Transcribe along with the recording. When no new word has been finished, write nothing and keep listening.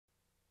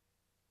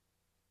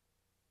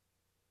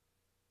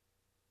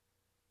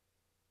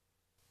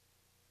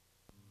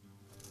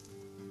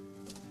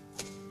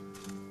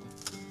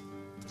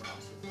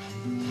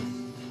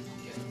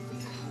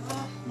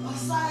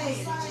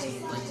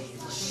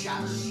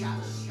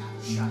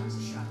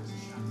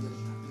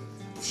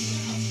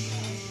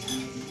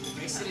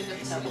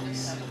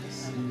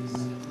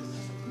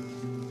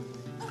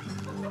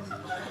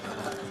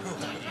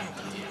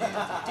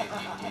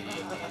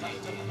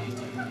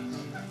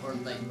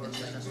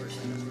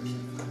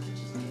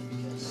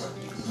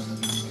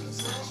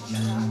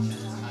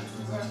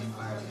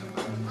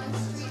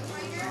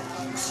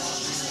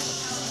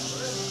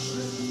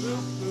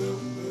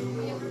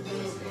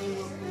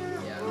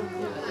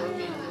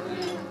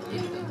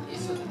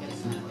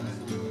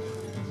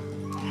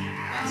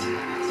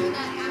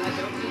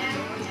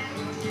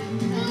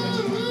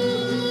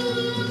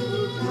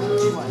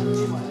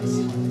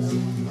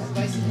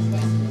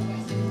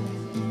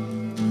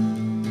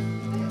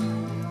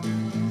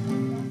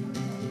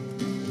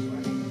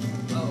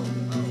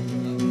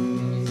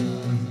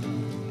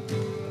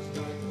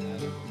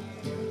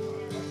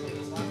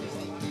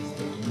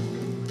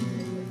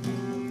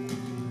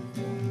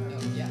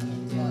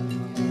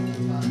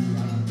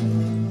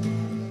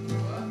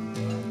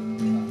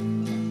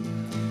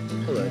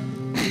Hello.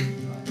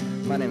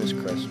 My name is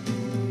Chris.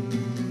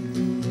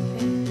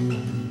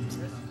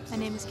 My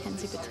name is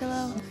Kenzie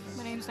Pattillo.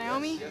 My name's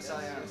Naomi.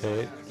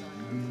 Hey,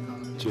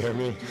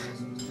 Jeremy.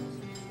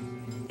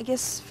 I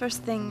guess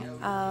first thing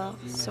I'll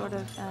sort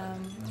of,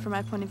 from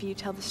my point of view,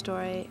 tell the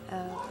story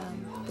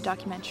of the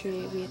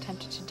documentary we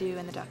attempted to do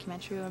and the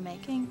documentary we're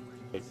making.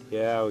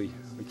 Yeah, we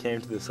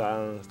came to this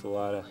island with a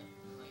lot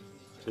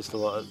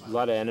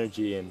of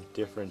energy and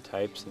different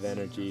types of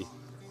energy,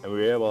 and we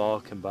were able to all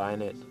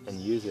combine it and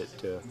use it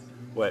to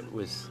what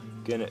we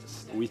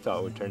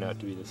thought would turn out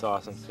to be this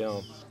awesome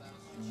film.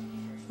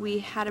 We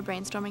had a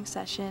brainstorming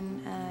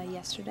session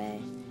yesterday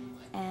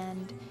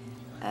and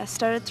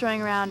started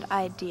throwing around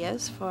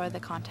ideas for the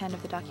content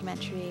of the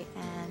documentary,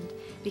 and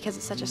because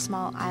it's such a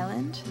small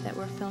island that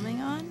we're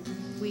filming on,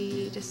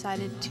 we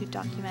decided to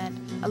document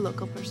a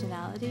local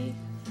personality,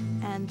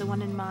 and the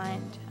one in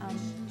mind,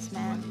 this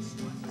man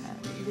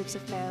lives a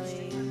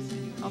fairly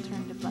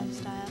alternative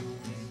lifestyle.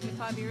 We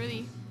thought it'd be a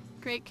really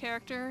great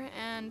character,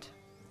 and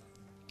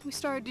we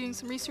started doing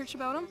some research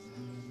about him,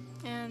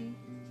 and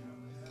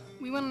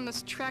we went on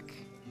this trek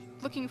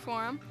looking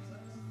for him.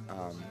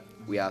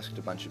 We asked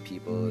a bunch of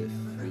people if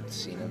we'd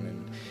seen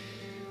him,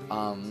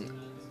 and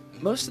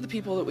most of the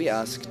people that we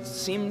asked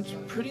seemed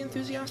pretty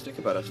enthusiastic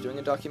about us doing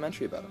a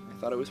documentary about him. I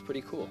thought it was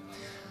pretty cool.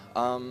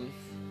 And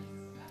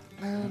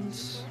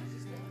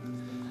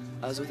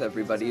as with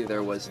everybody,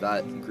 there was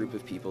that group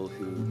of people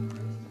who,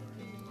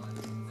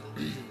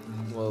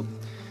 well,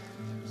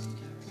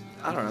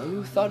 I don't know,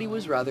 who thought he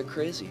was rather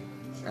crazy,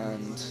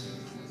 and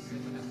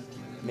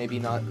maybe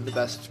not the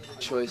best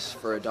choice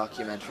for a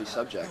documentary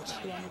subject.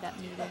 We ended up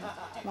meeting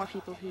more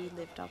people who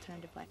lived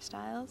alternative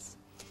lifestyles,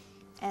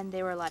 and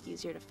they were a lot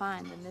easier to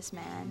find than this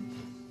man.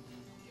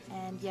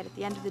 And yet at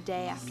the end of the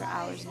day, after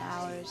hours and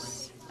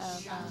hours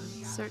of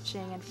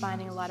searching and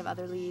finding a lot of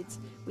other leads,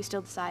 we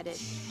still decided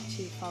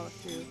to follow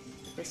through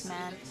with this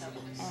man.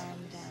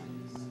 And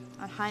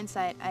on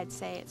hindsight, I'd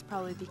say it's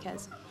probably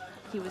because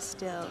he was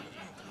still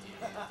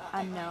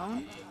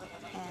unknown,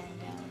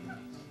 and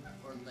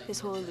his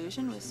whole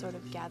illusion was sort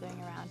of gathering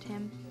around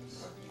him,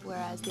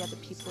 whereas the other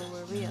people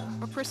were real.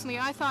 Or personally,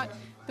 I thought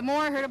the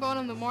more I heard about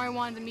him, the more I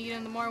wanted to meet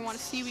him, the more I wanted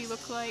to see what he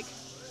looked like.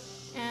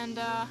 And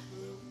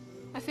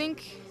I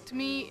think, to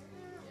me,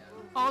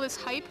 all this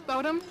hype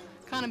about him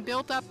kind of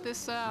built up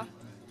this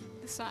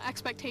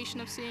expectation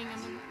of seeing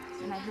him.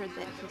 And I heard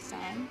that he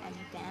sang and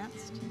he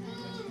danced,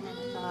 and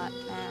I thought,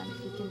 man,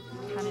 if he can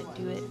kind of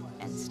do it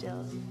and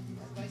still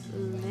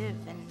live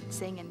and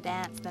sing and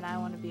dance, then I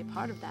want to be a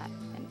part of that.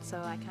 And so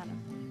I kind of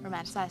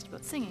romanticized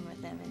about singing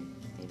with him and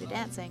maybe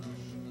dancing,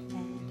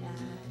 and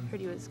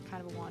heard he was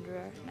kind of a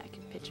wanderer, and I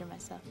could picture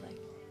myself like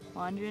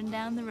wandering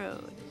down the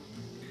road.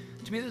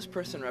 To me, this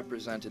person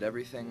represented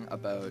everything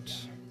about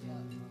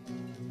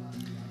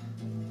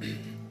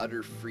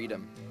utter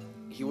freedom.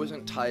 He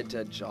wasn't tied to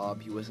a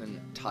job, he wasn't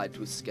tied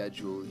to a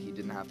schedule, he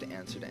didn't have to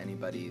answer to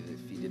anybody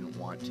if he didn't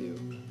want to.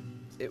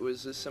 It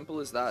was as simple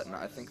as that, and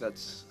I think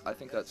that's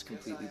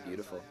completely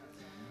beautiful.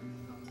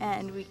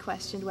 And we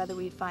questioned whether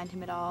we'd find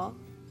him at all,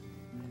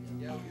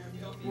 and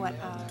what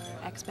our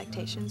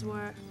expectations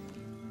were.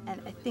 And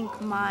I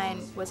think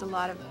mine was a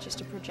lot of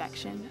just a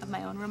projection of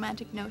my own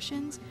romantic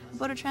notions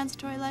about a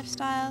transitory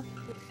lifestyle.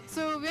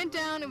 So we went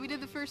down and we did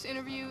the first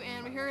interview,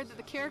 and we heard that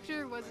the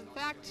character was in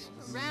fact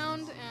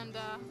around, and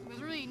it was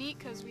really neat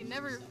because we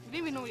didn't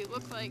even know what he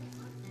looked like.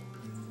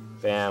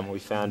 Bam, we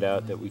found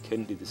out that we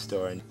couldn't do the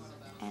story.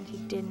 And he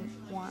didn't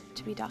want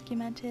to be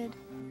documented.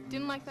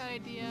 Didn't like that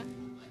idea.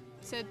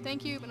 Said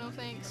thank you, but no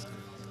thanks.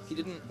 He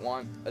didn't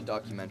want a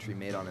documentary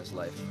made on his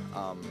life.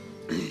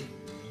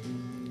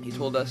 He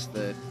told us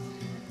that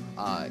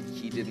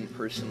he didn't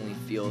personally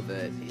feel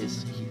that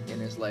in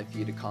his life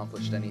he'd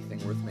accomplished anything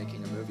worth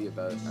making a movie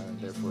about, and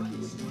therefore he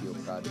wouldn't feel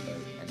proud about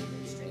any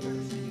movie made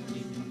of him.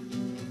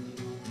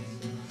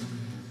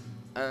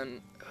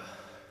 And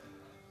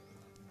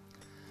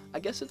I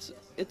guess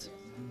it's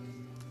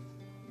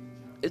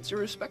a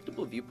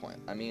respectable viewpoint.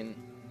 I mean,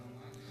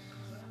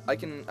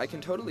 I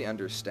can totally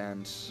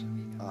understand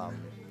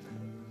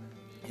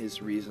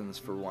his reasons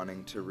for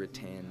wanting to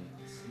retain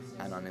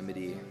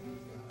anonymity.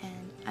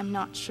 And I'm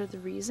not sure the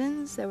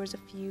reasons. There was a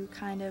few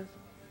kind of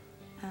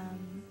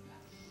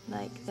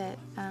like that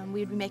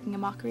we'd be making a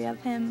mockery of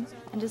him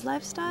and his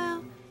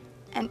lifestyle,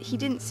 and he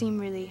didn't seem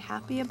really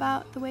happy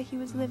about the way he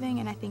was living,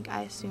 and I think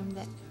I assumed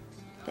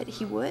that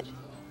he would,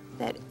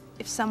 that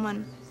if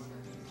someone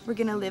were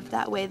going to live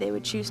that way they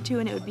would choose to,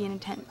 and it would be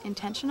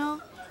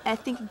intentional. And I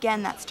think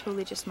again that's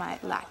totally just my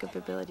lack of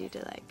ability to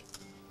like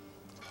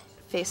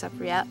face up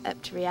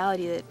to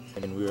reality. That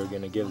and we were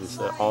going to give this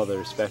all the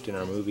respect in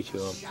our movie to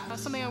him.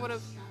 Something I would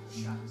have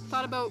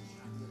thought about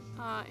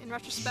in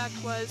retrospect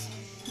was,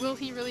 will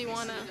he really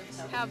want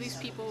to have these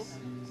people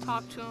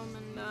talk to him?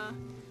 And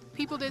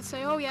people did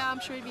say, oh yeah,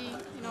 I'm sure he'd be,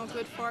 you know,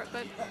 good for it.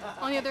 But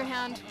on the other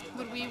hand,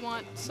 would we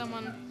want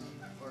someone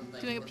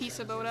doing a piece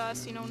about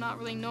us, you know, not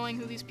really knowing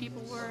who these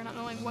people were, not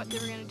knowing what they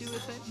were going to do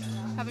with it,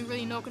 having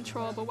really no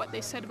control about what they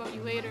said about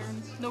you later,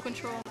 and no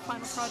control on the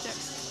final project.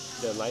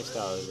 The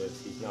lifestyle he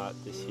lives, he's not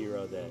this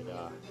hero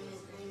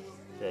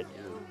that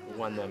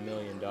won the $1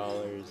 million,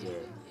 or is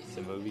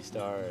a movie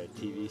star or a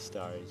TV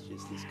star. He's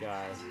just this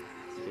guy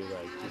who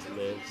like just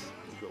lives,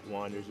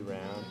 wanders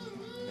around,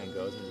 and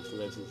goes and just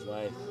lives his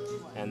life.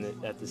 And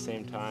at the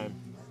same time,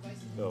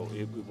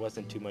 it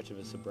wasn't too much of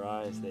a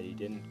surprise that he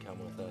didn't come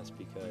with us,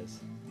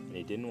 and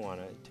he didn't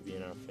want it to be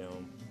in our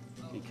film,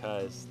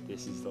 because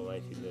this is the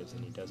life he lives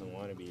and he doesn't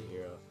want to be a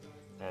hero.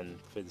 And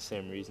for the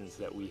same reasons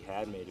that we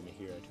had made him a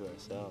hero to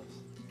ourselves.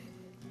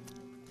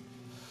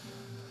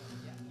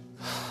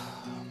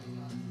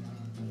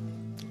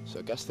 So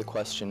I guess the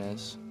question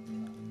is,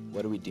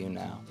 what do we do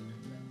now?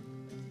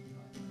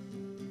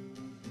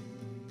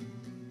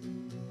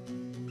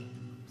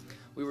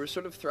 We were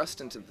sort of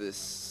thrust into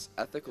this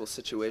ethical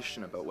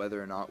situation about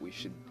whether or not we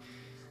should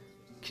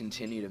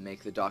continue to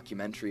make the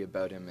documentary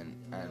about him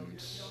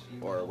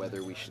or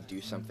whether we should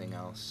do something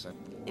else.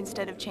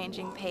 instead of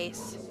changing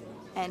pace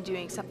and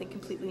doing something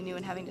completely new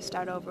and having to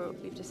start over,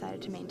 we've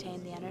decided to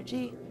maintain the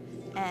energy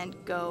and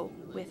go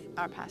with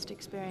our past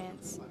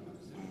experience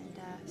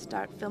and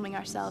start filming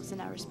ourselves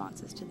and our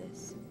responses to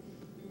this.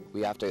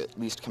 We have to at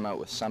least come out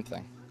with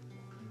something.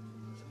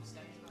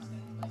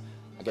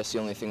 I guess the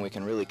only thing we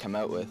can really come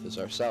out with is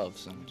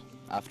ourselves, and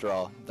after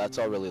all, that's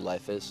all really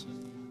life is.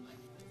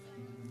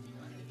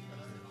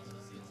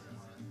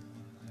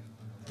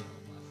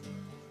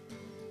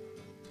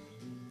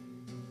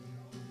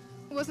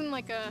 It wasn't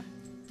like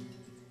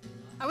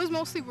I was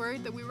mostly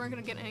worried that we weren't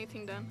going to get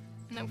anything done,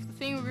 and that the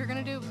thing we were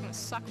going to do was going to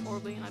suck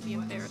horribly and I'd be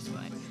embarrassed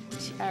by it.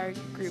 Our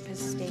group has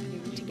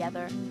stayed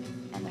together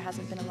and there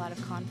hasn't been a lot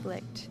of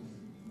conflict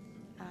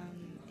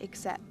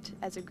except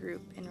as a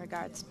group in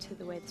regards to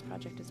the way this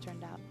project has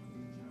turned out.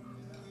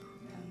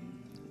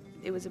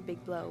 It was a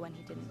big blow when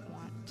he didn't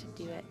want to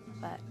do it,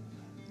 but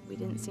we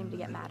didn't seem to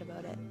get mad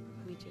about it.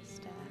 We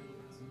just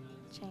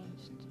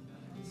changed.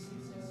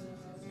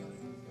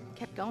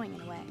 Kept going in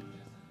a way.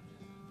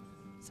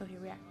 So here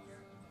we are.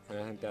 And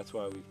I think that's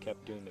why we've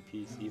kept doing the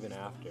piece even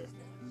after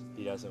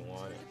he doesn't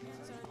want it.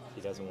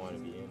 He doesn't want to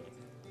be in it.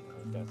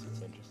 I think that's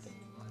what's interesting.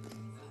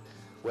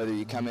 Whether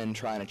you come in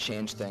trying to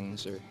change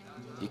things or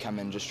you come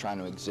in just trying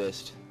to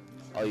exist,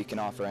 all you can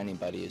offer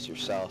anybody is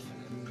yourself.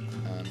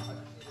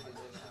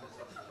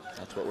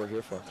 That's what we're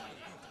here for.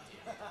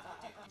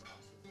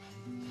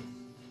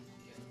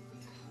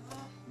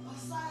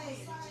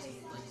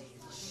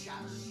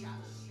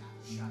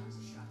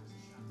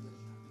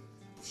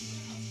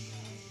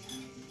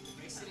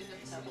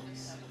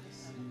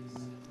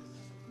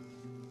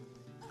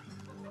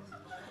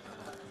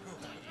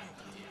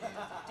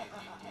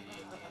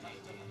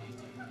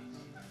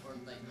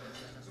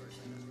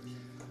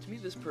 To me,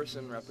 this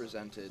person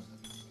represented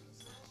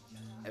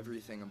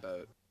everything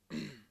about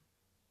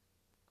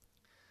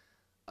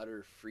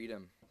utter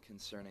freedom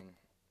concerning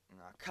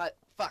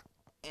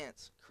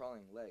ants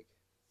crawling leg.